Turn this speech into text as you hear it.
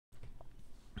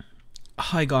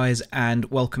Hi guys, and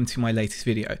welcome to my latest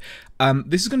video.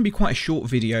 This is going to be quite a short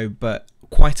video, but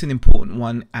quite an important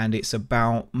one, and it's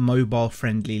about mobile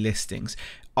friendly listings.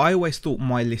 I always thought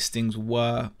my listings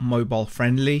were mobile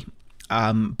friendly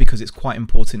because it's quite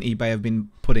important. eBay have been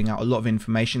putting out a lot of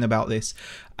information about this,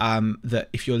 that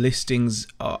if your listings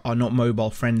are not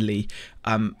mobile friendly,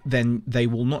 then they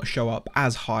will not show up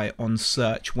as high on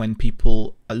search when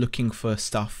people are looking for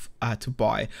stuff to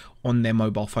buy on their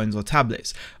mobile phones or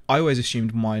tablets. I always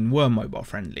assumed mine were mobile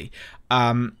friendly.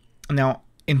 Now,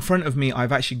 in front of me,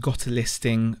 I've actually got a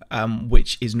listing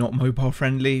which is not mobile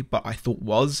friendly, but I thought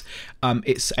was.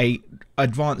 It's a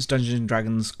advanced Dungeons and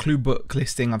Dragons clue book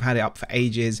listing. I've had it up for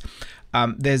ages.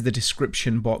 There's the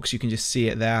description box. You can just see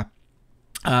it there.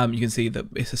 You can see that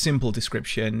it's a simple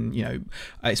description,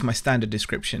 it's my standard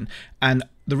description. And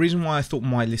the reason why I thought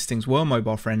my listings were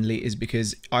mobile friendly is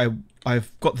because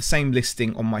I've got the same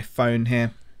listing on my phone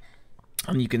here,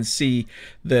 and you can see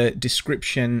the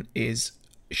description is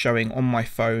showing on my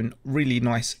phone really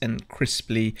nice and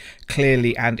crisply,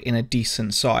 clearly, and in a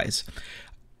decent size.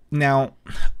 Now,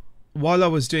 while I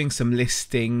was doing some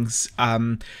listings,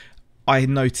 I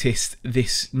noticed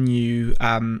this new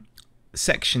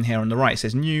section here on the right. It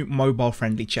says new mobile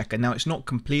friendly checker. Now, it's not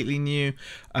completely new,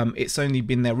 it's only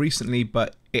been there recently,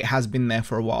 but it has been there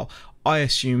for a while. I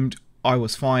assumed I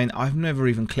was fine. I've never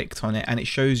even clicked on it, and it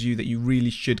shows you that you really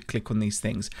should click on these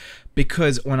things,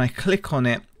 because when I click on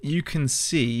it, you can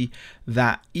see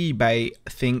that eBay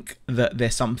think that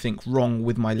there's something wrong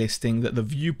with my listing, that the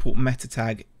viewport meta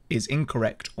tag is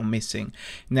incorrect or missing.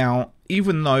 Now,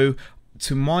 even though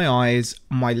to my eyes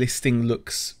my listing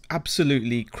looks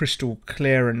absolutely crystal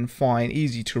clear and fine,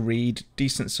 easy to read,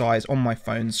 decent size on my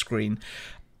phone screen,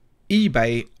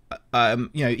 eBay,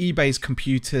 eBay's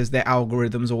computers, their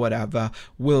algorithms or whatever,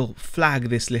 will flag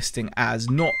this listing as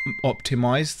not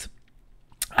optimized,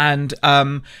 and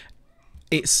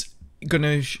it's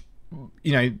gonna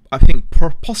I think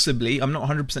possibly, I'm not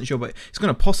 100% sure, but it's going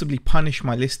to possibly punish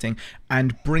my listing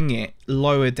and bring it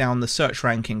lower down the search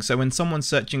ranking. So when someone's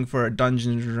searching for a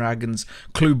Dungeons and Dragons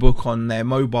clue book on their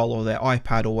mobile or their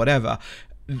iPad or whatever,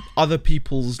 other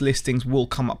people's listings will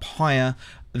come up higher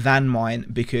than mine,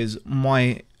 because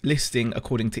my listing,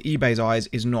 according to eBay's eyes,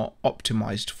 is not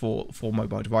optimized for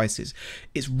mobile devices.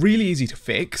 It's really easy to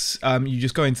fix. You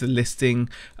just go into the listing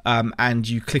and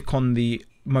you click on the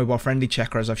mobile friendly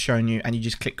checker as I've shown you, and you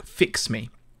just click fix me,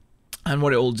 and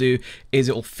what it will do is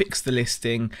it will fix the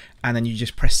listing, and then you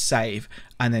just press save,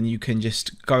 and then you can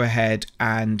just go ahead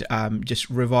and just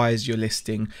revise your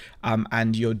listing,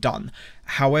 and you're done.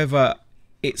 However,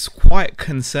 it's quite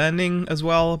concerning as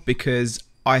well, because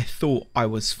I thought I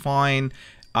was fine.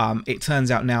 It turns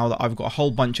out now that I've got a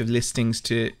whole bunch of listings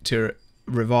to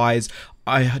revise.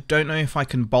 I don't know if I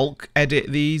can bulk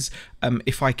edit these.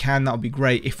 If I can, that would be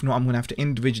great. If not, I'm going to have to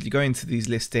individually go into these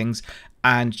listings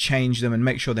and change them and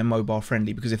make sure they're mobile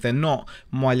friendly, because if they're not,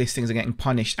 my listings are getting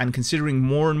punished. And considering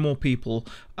more and more people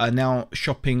are now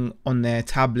shopping on their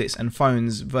tablets and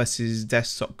phones versus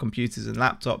desktop computers and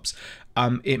laptops,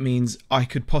 it means I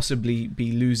could possibly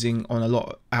be losing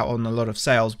out on a lot of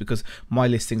sales, because my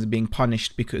listings are being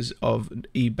punished because of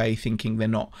eBay thinking they're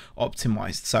not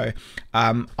optimized. So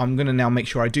I'm gonna now make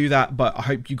sure I do that, but I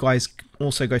hope you guys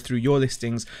also go through your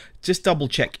listings. Just double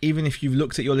check, even if you've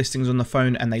looked at your listings on the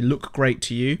phone and they look great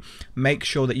to you, make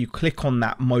sure that you click on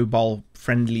that mobile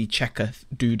friendly checker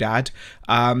doodad,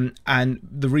 and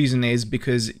the reason is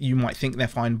because you might think they're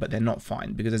fine, but they're not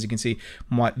fine, because as you can see,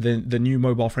 the new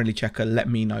mobile friendly checker let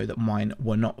me know that mine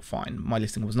were not fine. My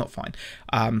listing was not fine.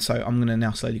 So I'm gonna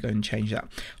now slowly go and change that.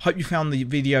 Hope you found the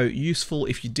video useful.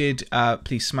 If you did,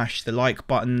 please smash the like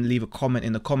button, leave a comment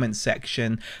in the comments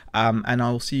section, and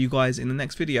I will see you guys in the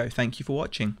next video. Thank you for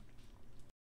watching.